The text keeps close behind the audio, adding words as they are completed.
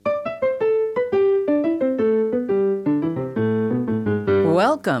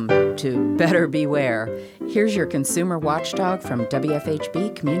Welcome to Better Beware. Here's your consumer watchdog from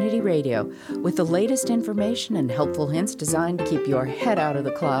WFHB Community Radio with the latest information and helpful hints designed to keep your head out of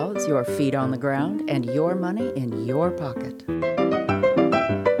the clouds, your feet on the ground, and your money in your pocket.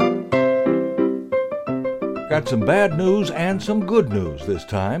 Got some bad news and some good news this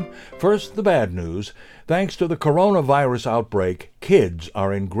time. First, the bad news. Thanks to the coronavirus outbreak, kids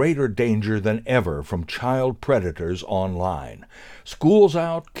are in greater danger than ever from child predators online. School's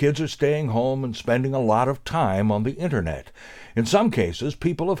out, kids are staying home and spending a lot of time on the internet. In some cases,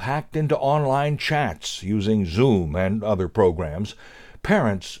 people have hacked into online chats using Zoom and other programs.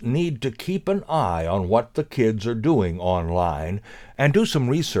 Parents need to keep an eye on what the kids are doing online and do some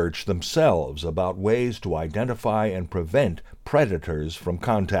research themselves about ways to identify and prevent predators from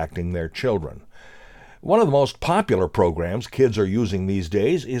contacting their children. One of the most popular programs kids are using these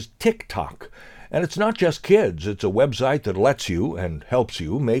days is TikTok. And it's not just kids. It's a website that lets you and helps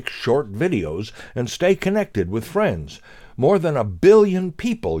you make short videos and stay connected with friends. More than 1 billion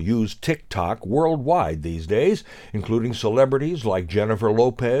people use TikTok worldwide these days, including celebrities like Jennifer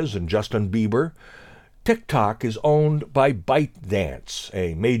Lopez and Justin Bieber. TikTok is owned by ByteDance,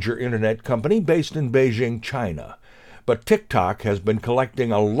 a major internet company based in Beijing, China. But TikTok has been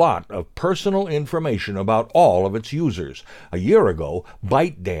collecting a lot of personal information about all of its users. A year ago,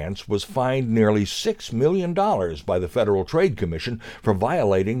 ByteDance was fined nearly $6 million by the Federal Trade Commission for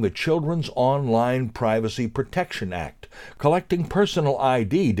violating the Children's Online Privacy Protection Act, collecting personal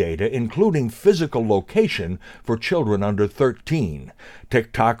ID data, including physical location, for children under 13.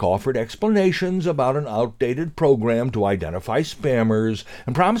 TikTok offered explanations about an outdated program to identify spammers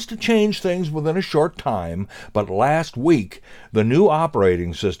and promised to change things within a short time, but last week, the new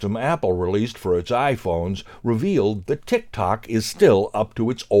operating system Apple released for its iPhones revealed that TikTok is still up to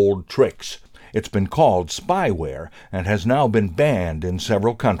its old tricks. It's been called spyware and has now been banned in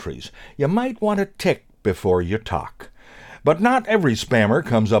several countries. You might want to tick before you talk. But not every spammer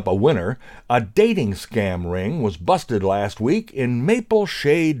comes up a winner. A dating scam ring was busted last week in Maple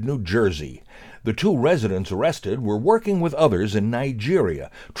Shade, New Jersey. The 2 residents arrested were working with others in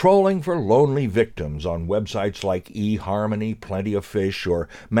Nigeria, trolling for lonely victims on websites like eHarmony, Plenty of Fish, or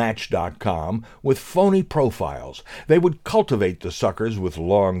Match.com with phony profiles. They would cultivate the suckers with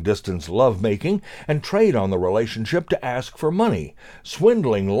long-distance lovemaking and trade on the relationship to ask for money,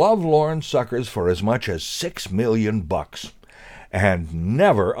 swindling lovelorn suckers for as much as $6 million. And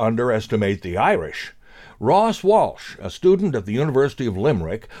never underestimate the Irish. Ross Walsh, a student at the University of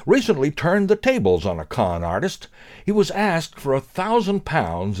Limerick, recently turned the tables on a con artist. He was asked for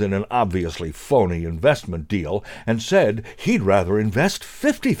 £1,000 in an obviously phony investment deal and said he'd rather invest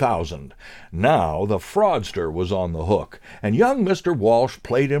 $50,000. Now the fraudster was on the hook, and young Mr. Walsh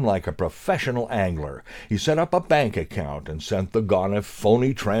played him like a professional angler. He set up a bank account and sent the Ghana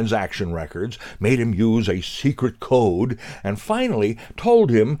phony transaction records, made him use a secret code, and finally told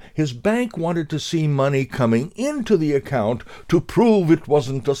him his bank wanted to see money coming into the account to prove it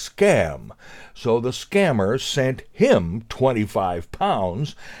wasn't a scam. So the scammer sent him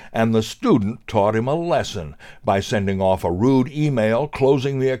 £25, and the student taught him a lesson by sending off a rude email,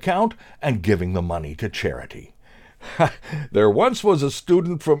 closing the account, and giving the money to charity. There once was a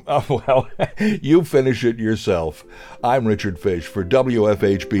student from... you finish it yourself. I'm Richard Fish for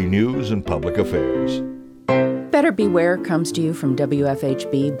WFHB News and Public Affairs. Better Beware comes to you from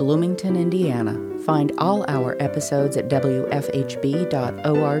WFHB Bloomington, Indiana. Find all our episodes at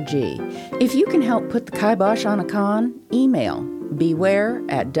WFHB.org. If you can help put the kibosh on a con, email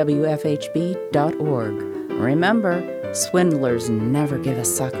beware@WFHB.org. Remember, swindlers never give a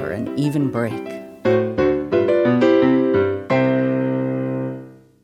sucker an even break.